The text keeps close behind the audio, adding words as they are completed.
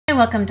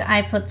welcome to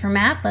iFlip for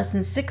Math,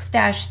 Lesson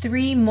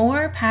 6-3,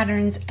 More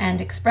Patterns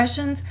and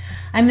Expressions.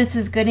 I'm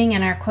Mrs. Gooding,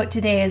 and our quote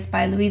today is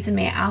by Louisa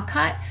May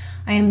Alcott.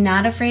 I am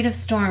not afraid of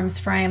storms,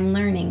 for I am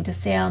learning to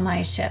sail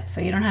my ship.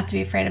 So you don't have to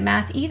be afraid of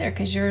math either,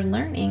 because you're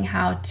learning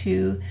how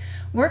to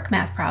work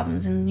math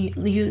problems and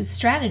use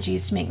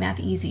strategies to make math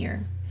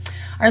easier.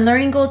 Our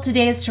learning goal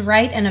today is to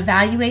write and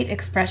evaluate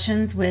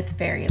expressions with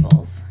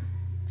variables.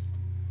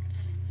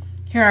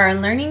 Here are our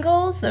learning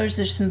goals. Those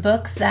are some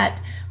books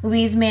that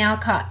Louisa May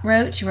Alcott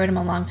wrote. She wrote them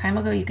a long time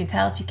ago. You can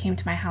tell if you came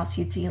to my house,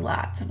 you'd see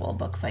lots of old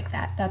books like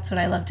that. That's what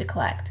I love to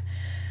collect.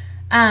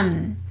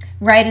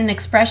 Write an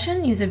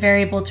expression. Use a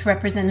variable to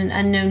represent an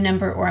unknown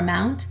number or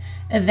amount.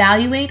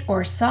 Evaluate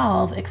or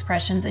solve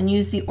expressions and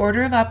use the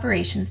order of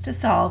operations to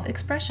solve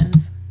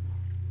expressions.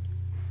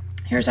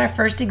 Here's our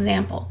first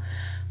example.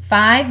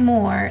 5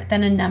 more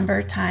than a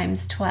number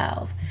times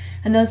 12.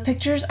 And those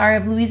pictures are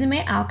of Louisa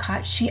May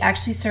Alcott. She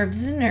actually served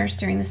as a nurse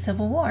during the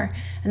Civil War.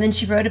 And then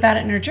she wrote about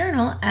it in her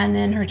journal, and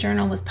then her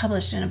journal was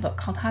published in a book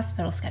called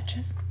Hospital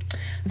Sketches.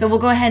 So we'll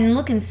go ahead and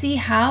look and see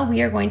how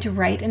we are going to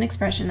write an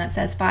expression that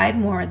says 5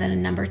 more than a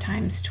number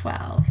times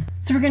 12.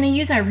 So we're going to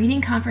use our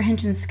reading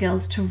comprehension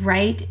skills to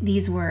write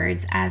these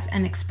words as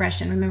an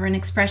expression. Remember, an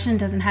expression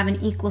doesn't have an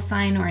equal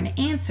sign or an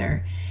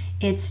answer.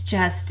 It's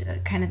just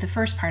kind of the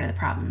first part of the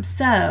problem.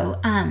 So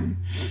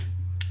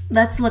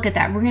let's look at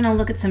that. We're going to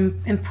look at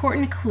some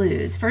important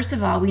clues. First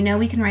of all, we know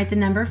we can write the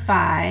number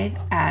 5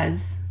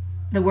 as,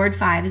 the word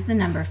 5 is the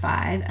number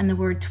 5, and the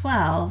word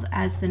 12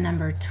 as the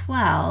number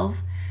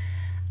 12.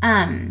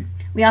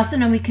 We also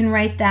know we can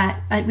write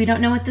that, we don't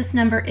know what this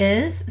number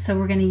is, so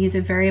we're going to use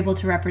a variable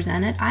to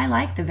represent it. I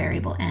like the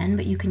variable n,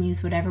 but you can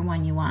use whatever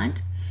one you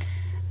want.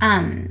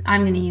 I'm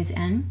going to use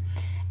n.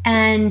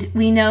 And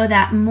we know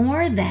that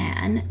more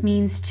than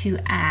means to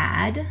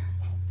add,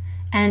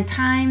 and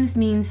times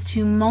means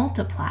to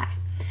multiply.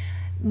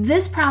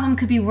 This problem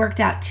could be worked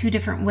out 2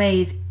 different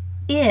ways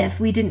if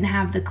we didn't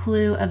have the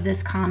clue of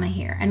this comma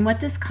here. And what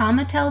this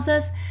comma tells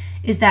us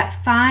is that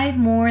 5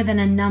 more than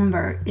a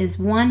number is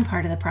one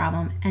part of the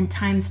problem, and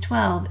times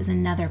 12 is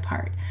another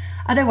part.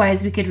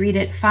 Otherwise, we could read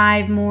it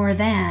 5 more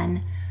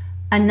than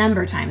a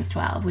number times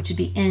 12, which would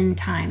be n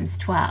times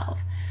 12.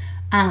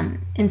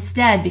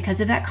 Instead, because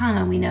of that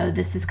comma, we know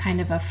this is kind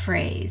of a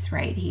phrase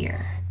right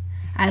here.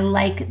 I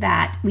like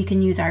that we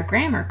can use our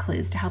grammar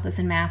clues to help us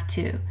in math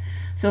too.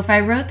 So if I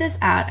wrote this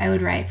out, I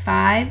would write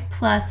 5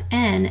 plus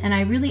n, and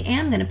I really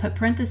am going to put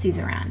parentheses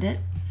around it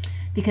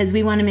because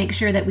we want to make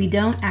sure that we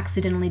don't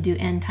accidentally do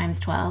n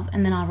times 12,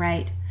 and then I'll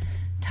write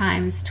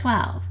times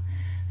 12.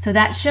 So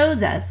that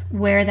shows us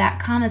where that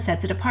comma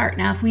sets it apart.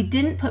 Now, if we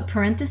didn't put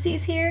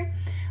parentheses here,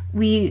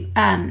 we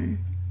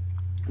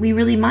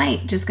really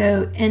might just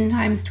go n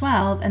times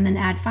 12 and then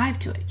add 5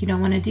 to it. You don't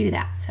want to do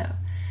that. So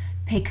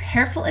pay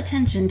careful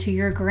attention to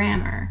your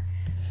grammar.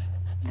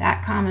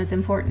 That comma is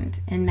important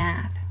in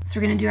math. So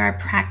we're going to do our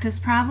practice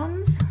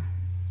problems.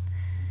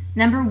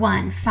 Number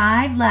 1,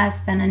 5 less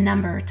than a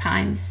number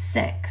times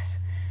 6.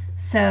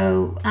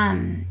 So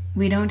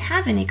we don't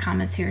have any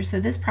commas here,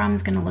 so this problem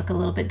is going to look a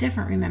little bit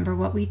different. Remember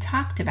what we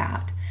talked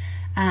about.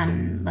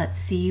 Let's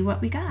see what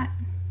we got.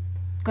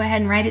 Go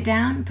ahead and write it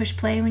down. Push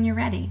play when you're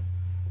ready.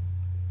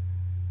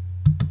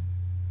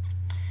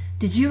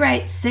 Did you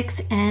write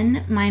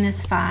 6n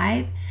minus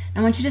 5?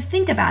 I want you to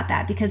think about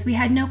that because we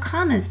had no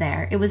commas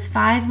there. It was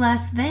 5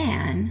 less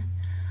than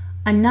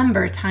a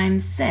number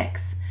times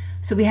 6.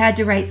 So we had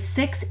to write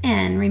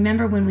 6n.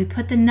 Remember, when we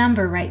put the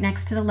number right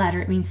next to the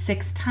letter, it means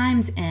 6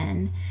 times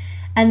n,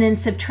 and then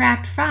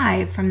subtract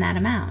 5 from that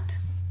amount.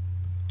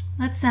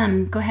 Let's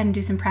go ahead and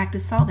do some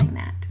practice solving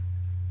that.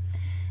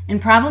 In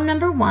problem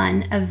number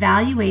 1,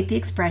 evaluate the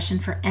expression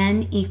for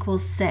n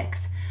equals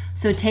 6.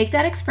 So take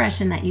that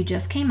expression that you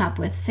just came up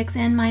with,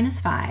 6n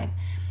minus 5,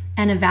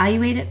 and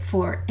evaluate it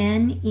for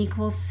n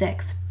equals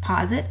 6.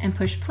 Pause it and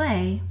push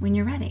play when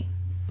you're ready.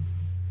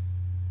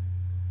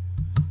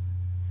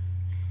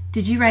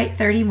 Did you write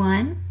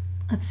 31?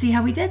 Let's see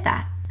how we did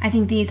that. I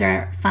think these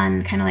are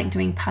fun, kind of like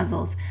doing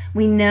puzzles.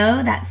 We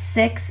know that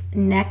 6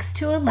 next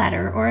to a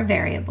letter or a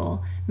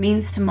variable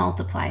means to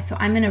multiply. So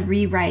I'm going to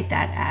rewrite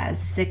that as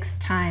 6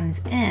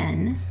 times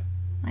n,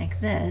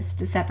 like this,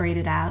 to separate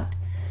it out,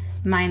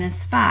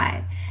 minus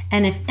 5.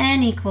 And if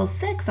n equals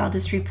 6, I'll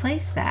just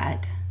replace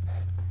that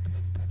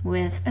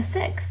with a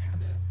 6.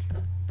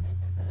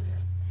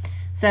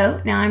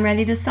 So now I'm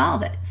ready to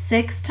solve it.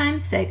 6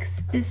 times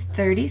 6 is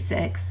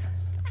 36.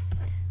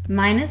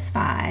 Minus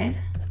 5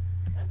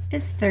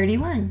 is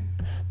 31.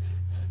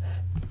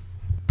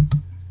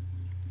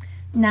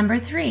 Number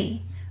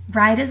 3,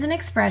 write as an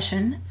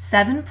expression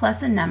 7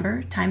 plus a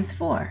number times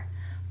 4.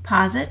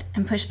 Pause it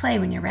and push play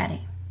when you're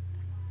ready.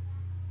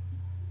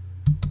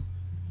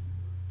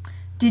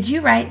 Did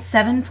you write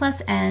 7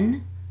 plus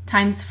n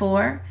times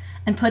 4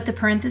 and put the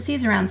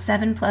parentheses around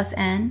 7 plus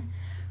n?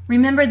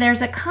 Remember,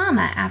 there's a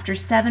comma after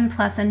 7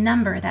 plus a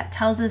number that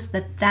tells us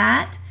that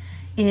that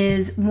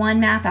is one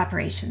math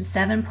operation,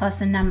 7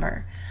 plus a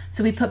number.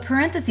 So we put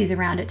parentheses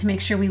around it to make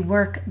sure we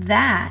work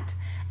that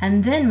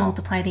and then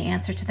multiply the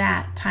answer to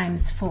that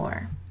times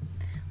 4.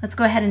 Let's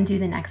go ahead and do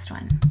the next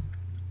one.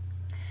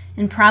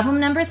 In problem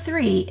number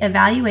 3,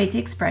 evaluate the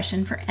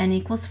expression for n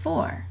equals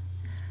 4.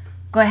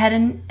 Go ahead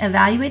and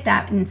evaluate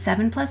that in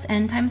 7 plus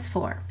n times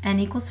 4, n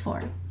equals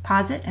 4.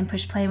 Pause it and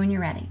push play when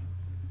you're ready.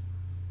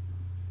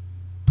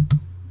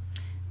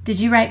 Did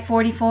you write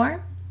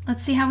 44?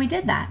 Let's see how we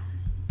did that.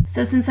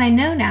 So since I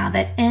know now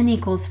that n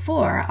equals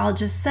 4, I'll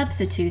just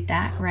substitute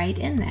that right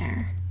in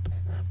there.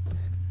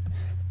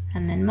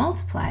 And then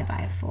multiply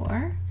by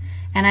 4.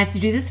 And I have to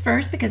do this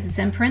first because it's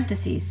in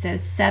parentheses. So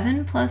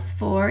 7 plus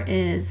 4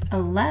 is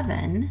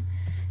 11.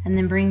 And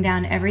then bring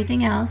down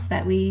everything else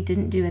that we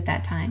didn't do at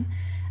that time.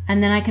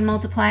 And then I can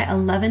multiply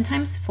 11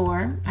 times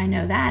 4. I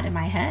know that in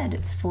my head.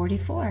 It's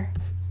 44.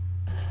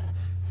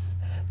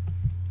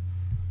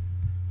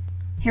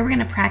 Here we're going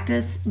to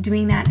practice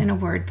doing that in a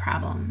word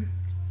problem.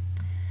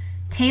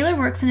 Taylor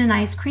works in an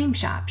ice cream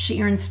shop. She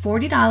earns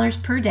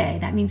 $40 per day,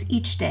 that means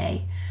each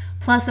day,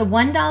 plus a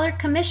 $1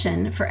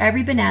 commission for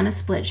every banana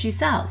split she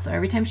sells. So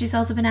every time she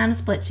sells a banana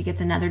split, she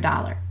gets another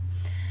 $1.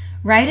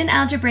 Write an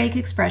algebraic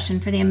expression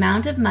for the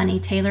amount of money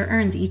Taylor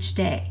earns each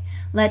day.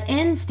 Let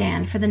n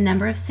stand for the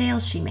number of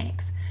sales she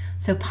makes.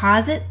 So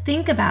pause it,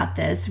 think about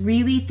this,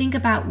 really think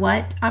about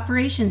what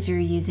operations you're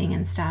using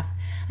and stuff,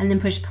 and then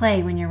push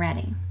play when you're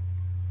ready.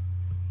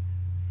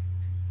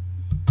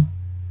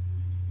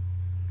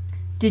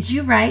 Did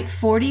you write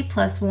 40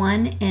 plus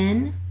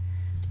 1n?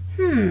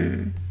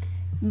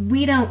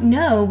 We don't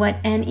know what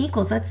n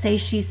equals. Let's say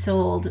she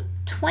sold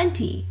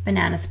 20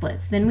 banana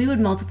splits. Then we would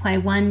multiply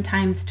 1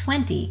 times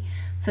 20.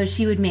 So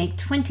she would make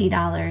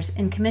 $20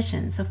 in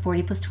commission. So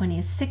 40 plus 20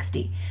 is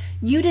 60.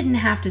 You didn't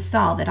have to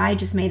solve it. I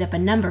just made up a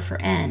number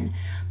for n.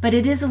 But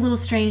it is a little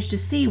strange to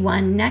see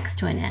 1 next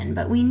to an n.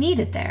 But we need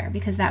it there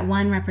because that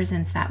 1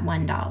 represents that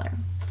 $1.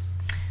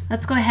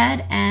 Let's go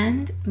ahead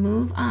and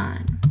move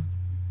on.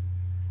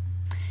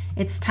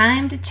 It's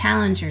time to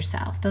challenge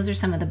yourself. Those are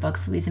some of the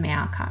books Louisa May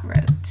Alcott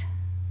wrote.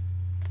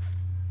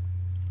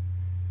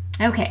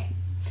 Okay,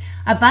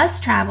 a bus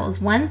travels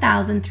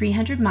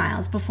 1,300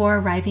 miles before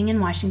arriving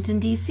in Washington,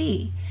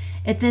 D.C.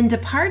 It then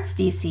departs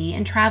D.C.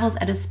 and travels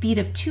at a speed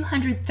of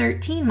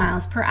 213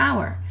 miles per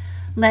hour.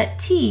 Let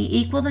t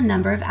equal the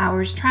number of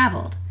hours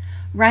traveled.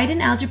 Write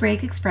an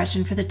algebraic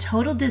expression for the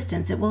total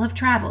distance it will have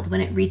traveled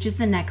when it reaches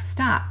the next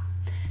stop.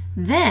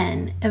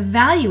 Then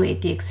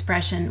evaluate the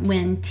expression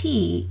when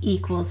t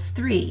equals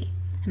 3.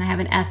 And I have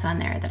an S on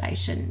there that I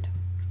shouldn't.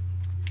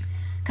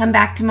 Come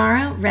back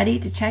tomorrow ready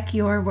to check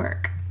your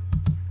work.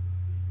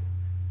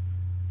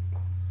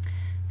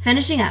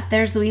 Finishing up,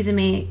 there's Louisa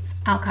May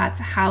Alcott's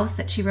house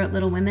that she wrote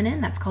Little Women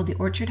in. That's called the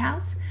Orchard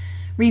House.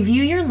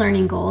 Review your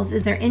learning goals.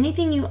 Is there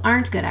anything you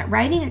aren't good at?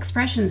 Writing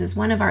expressions is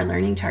one of our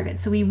learning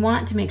targets. So we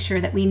want to make sure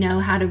that we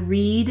know how to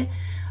read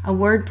a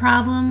word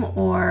problem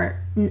or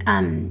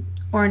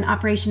an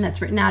operation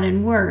that's written out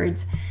in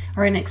words,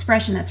 or an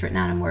expression that's written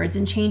out in words,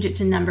 and change it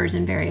to numbers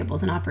and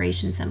variables and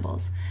operation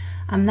symbols.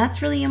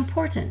 That's really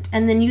important.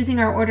 And then using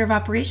our order of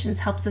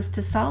operations helps us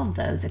to solve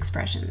those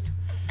expressions.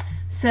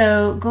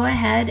 So go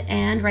ahead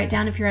and write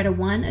down if you're at a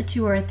 1, a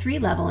 2, or a 3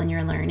 level in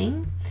your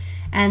learning,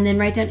 and then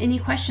write down any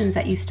questions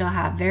that you still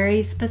have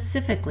very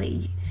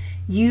specifically.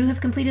 You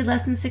have completed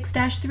lesson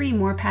 6-3,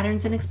 more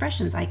patterns and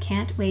expressions. I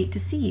can't wait to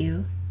see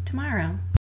you tomorrow.